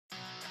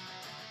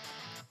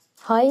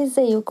هاي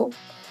ازيكم.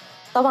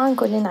 طبعا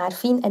كلنا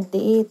عارفين قد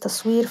ايه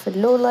التصوير في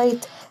اللو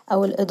لايت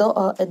او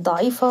الاضاءة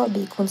الضعيفة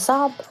بيكون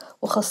صعب،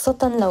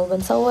 وخاصة لو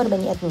بنصور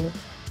بني ادمين.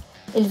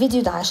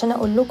 الفيديو ده عشان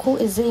اقول لكم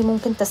ازاي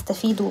ممكن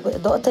تستفيدوا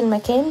باضاءة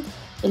المكان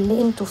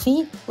اللي انتوا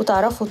فيه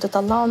وتعرفوا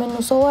تطلعوا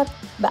منه صور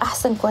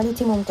باحسن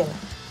كواليتي ممكنة.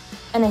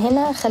 انا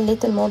هنا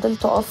خليت الموديل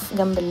تقف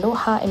جنب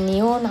اللوحة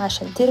النيون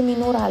عشان ترمي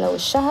نور على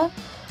وشها،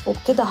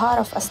 وبكده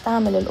هعرف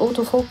استعمل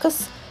الاوتو فوكس.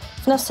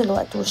 في نفس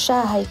الوقت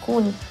وشها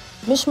هيكون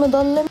مش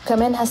مضلم،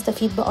 كمان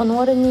هستفيد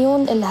بأنوار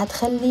النيون اللي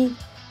هتخلي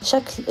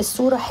شكل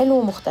الصورة حلو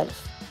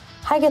ومختلف.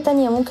 حاجة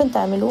تانية ممكن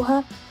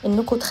تعملوها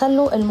انكم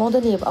تخلوا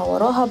الموديل يبقى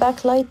وراها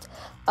باك لايت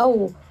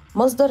او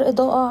مصدر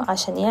اضاءة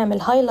عشان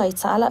يعمل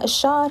هايلايتس على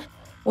الشعر،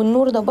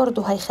 والنور ده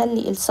برضو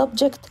هيخلي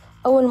السبجكت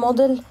او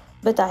الموديل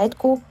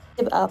بتاعتكم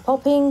تبقى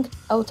بوبينج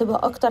او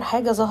تبقى اكتر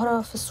حاجة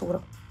ظاهرة في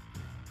الصورة.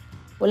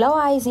 ولو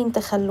عايزين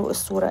تخلوا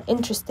الصورة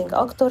interesting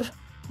اكتر،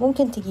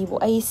 ممكن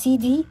تجيبوا اي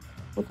CD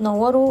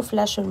وتنوروا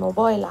فلاش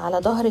الموبايل على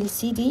ظهر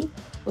السي دي،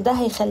 وده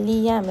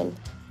هيخليه يعمل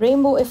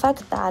رينبو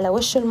إفكت على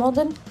وش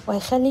الموديل،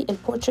 وهيخلي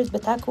البورتريت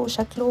بتاعكو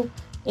شكله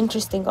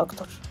interesting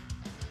أكتر.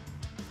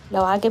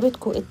 لو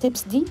عجبتكم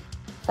التيبس دي،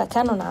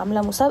 فكانون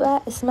عاملة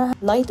مسابقة اسمها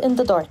Light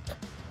in the Dark.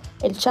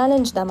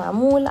 التشالنج ده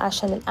معمول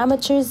عشان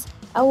الأماتشرز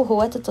أو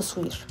هواة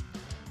التصوير.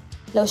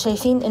 لو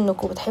شايفين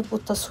انكم بتحبوا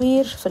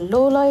التصوير في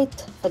اللو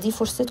لايت، فدي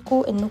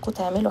فرصتكم انكم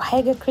تعملوا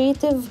حاجة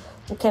كرياتيف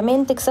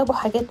وكمان تكسبوا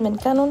حاجات من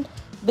كانون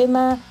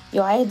بما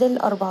يعادل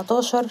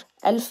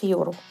 14,000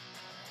 يورو،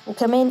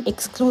 وكمان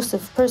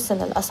exclusive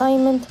personal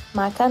assignment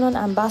مع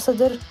كانون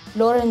Ambassador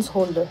لورنز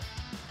هولدر.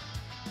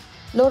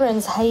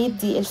 لورنز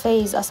هيدي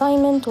الفايز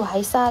assignment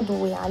وهيساعده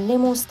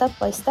ويعلمه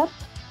step by step.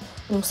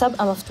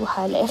 المسابقة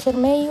مفتوحة لآخر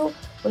مايو،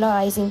 ولو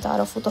عايزين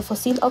تعرفوا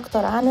تفاصيل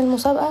أكتر عن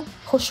المسابقة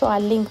خشوا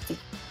على اللينك دي.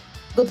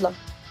 Good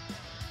luck!